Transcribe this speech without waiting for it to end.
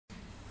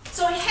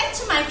So I had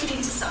to make it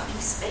into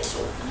something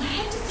special, and I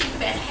had to think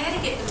about how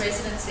to get the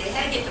residents there,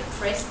 how to get the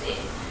press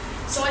there.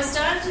 So I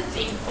started to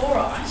think, all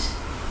right,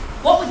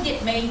 what would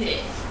get me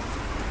there?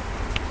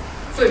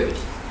 Food.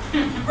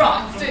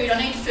 Right, food. I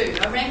need food.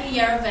 I rang the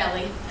Yarra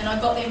Valley and I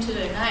got them to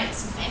donate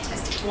some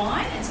fantastic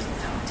wine and some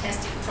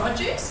fantastic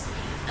produce.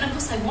 And of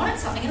course they wanted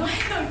something and I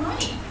had no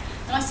money.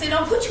 And I said,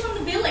 I'll put you on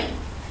the billing.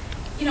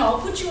 You know, I'll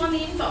put you on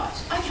the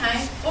invite.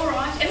 Okay, all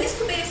right. And this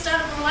could be a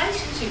start of a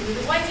relationship with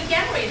the Wafer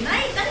Gallery. And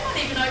they might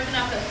even open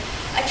up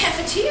a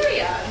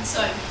cafeteria. And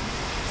so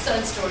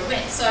the story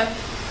went. So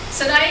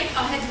I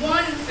had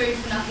wine and food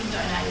for nothing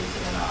donated for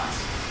the night.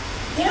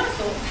 Then I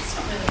thought, that's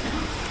not really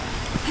enough.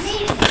 I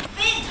need an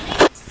event. I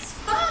need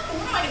sparkle.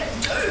 What am I going to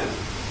do?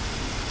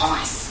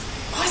 Ice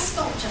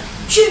sculpture.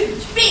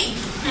 Huge, big.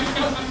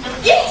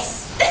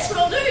 Yes, that's what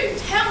I'll do.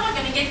 How am I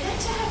going to get that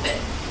to happen?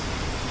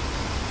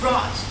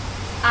 Right,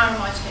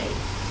 RMIT.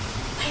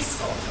 They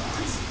sculpt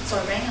ice. So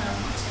I rang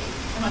RMIT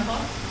and I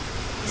got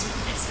this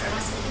professor and I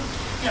said,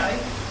 you know,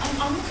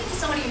 I'm looking for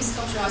somebody who's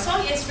sculpture ice.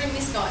 Oh yes, ring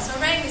this guy. So I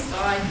rang this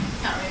guy,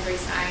 can't remember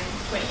his name,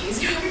 20 years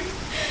ago.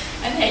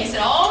 And he said,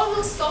 oh,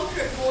 we'll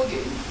sculpture it for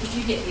you if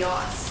you get the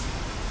ice.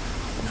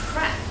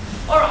 Crap.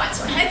 All right,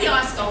 so I had the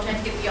ice sculpture, I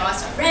had to get the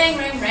ice. I rang.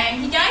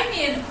 He gave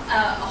me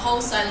a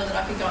wholesaler that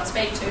I could go and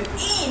speak to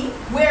in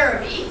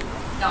Werribee.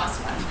 Nice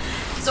one.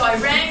 So I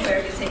rang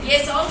Werribee and said,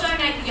 yes, I'll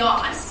donate the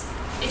ice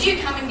if you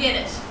come and get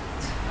it.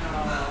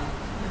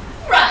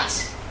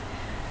 Right.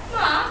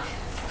 Mark,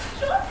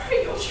 could I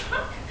borrow your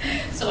truck?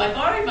 So I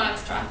borrowed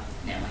Mark's truck,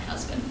 now my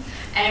husband,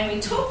 and we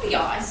took the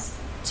ice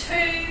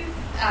to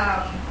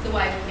the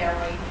Waver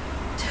Gallery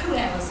 2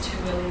 hours too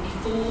early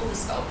before the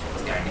sculpture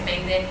was going to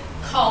be there.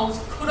 Coles,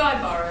 could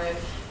I borrow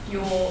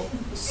your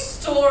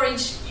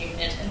storage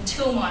unit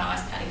until my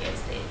ice cutter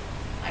gets there?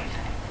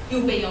 Okay,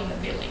 you'll be on the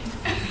billing.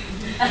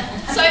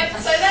 so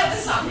that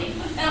was something.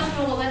 And I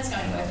thought, well, that's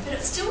going to work. But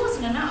it still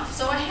wasn't enough.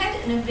 So I had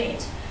an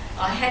event.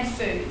 I had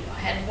food. I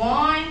had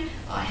wine.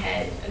 I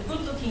had a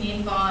good-looking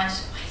invite.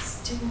 I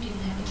still didn't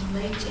have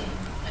any lead gen.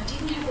 I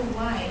didn't have a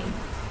way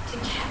to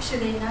capture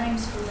their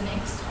names for the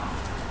next time.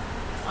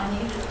 I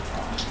needed a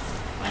prize.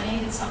 I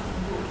needed something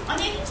good. I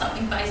needed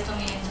something based on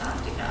the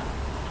Antarctica.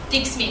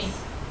 Dick Smith,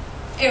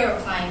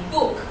 aeroplane,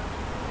 book.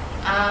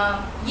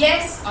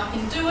 Yes, I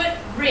can do it.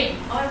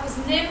 Ring. I was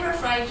never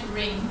afraid to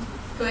ring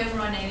whoever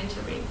I needed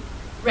to ring.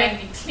 Rang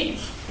Dick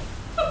Smith.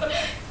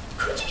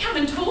 Could you come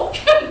and talk?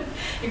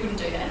 He wouldn't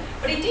do that.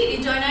 But he did.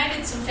 He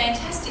donated some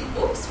fantastic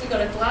books. We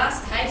got a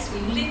glass case. We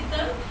lit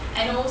them.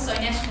 And also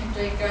National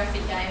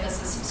Geographic gave us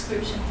a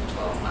subscription for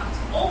 12 months.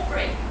 All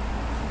free.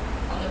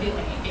 On the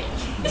billing again.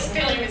 This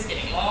billing was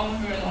getting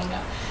longer and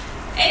longer.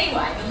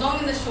 Anyway, the long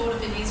and the short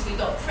of it is we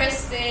got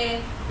press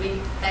there. They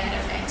had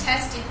a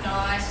fantastic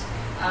night.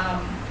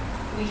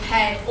 We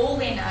had all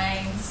their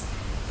names.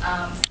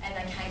 And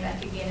they came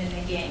back again and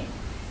again.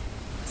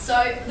 So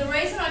the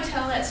reason I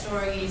tell that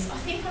story is I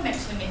think I'm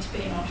actually meant to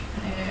be an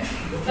entrepreneur.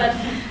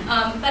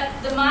 but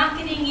the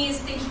marketing is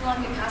thinking like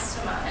a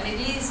customer, and it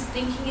is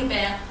thinking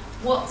about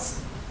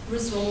what's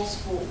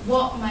resourceful,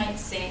 what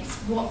makes sense,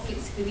 what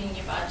fits within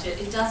your budget.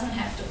 It doesn't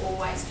have to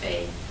always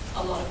be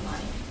a lot of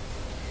money.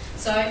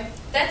 So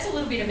that's a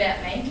little bit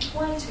about me,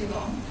 way too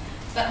long,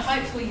 but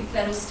hopefully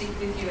that'll stick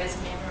with you as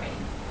a memory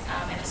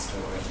and a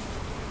story.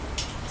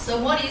 So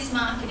what is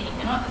marketing?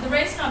 And the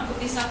reason I put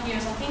this up here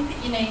is I think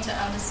that you need to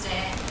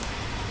understand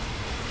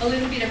a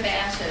little bit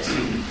about it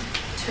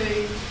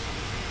to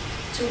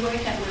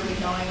work out where we're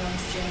going on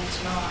this journey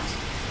tonight.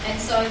 And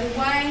so the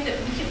way that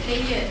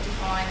Wikipedia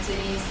defines it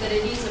is that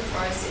it is a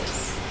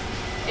process.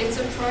 It's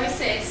a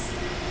process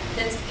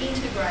that's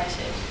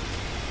integrated.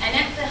 And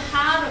at the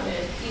heart of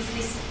it is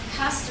this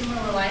customer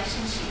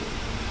relationship,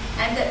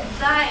 and that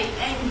they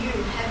and you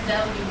have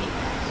value in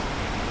that.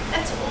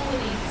 That's all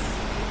it is.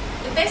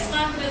 The best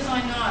marketers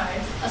I know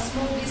are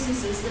small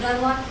businesses that are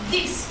like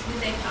this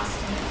with their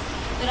customers,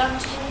 that are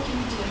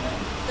talking to them,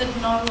 that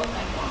know what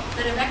they want,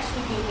 that have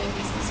actually built their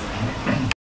business around it.